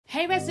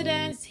Hey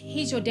residents,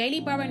 here's your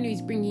daily borough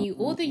news bringing you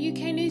all the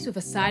UK news with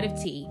a side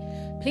of tea.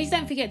 Please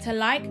don't forget to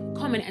like,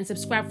 comment and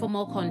subscribe for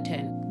more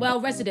content.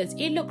 Well residents,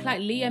 it looked like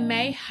Liyah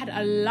Mai had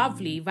a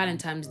lovely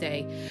Valentine's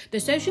Day. The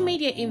social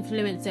media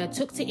influencer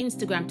took to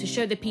Instagram to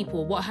show the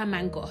people what her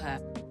man got her.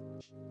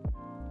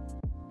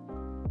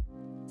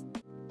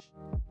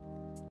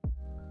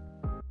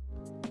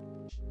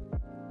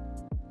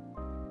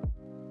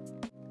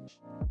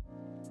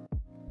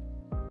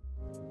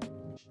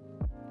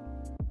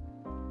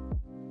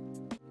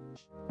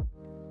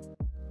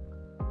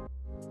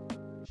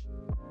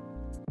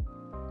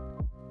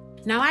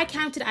 Now I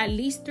counted at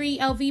least 3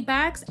 LV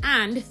bags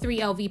and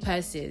 3 LV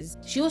purses.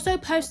 She also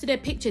posted a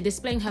picture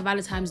displaying her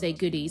Valentine's Day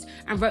goodies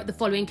and wrote the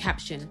following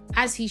caption,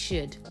 as he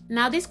should.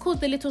 Now this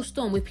caused a little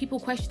storm with people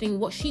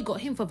questioning what she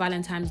got him for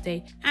Valentine's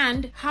Day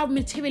and how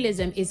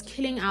materialism is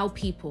killing our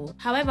people.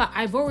 However,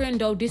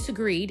 Ivoriando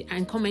disagreed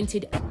and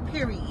commented,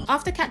 period.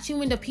 After catching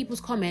wind of people's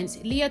comments,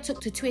 Liyah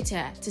took to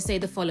Twitter to say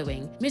the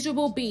following,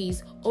 miserable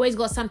bees always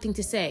got something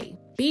to say.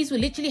 Bees will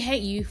literally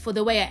hate you for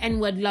the way a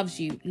N-word loves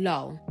you,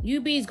 lol. You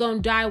bees gonna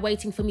die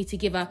waiting for me to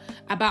give a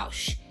about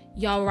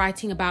y'all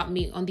writing about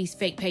me on these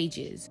fake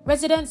pages.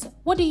 Residents,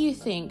 what do you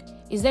think?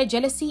 Is there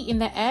jealousy in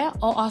the air,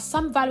 or are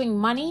some valuing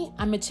money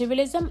and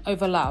materialism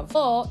over love?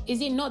 Or is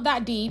it not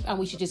that deep and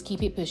we should just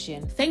keep it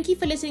pushing? Thank you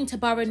for listening to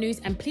Borough News,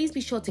 and please be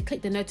sure to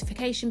click the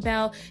notification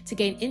bell to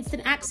gain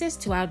instant access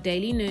to our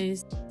daily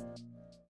news.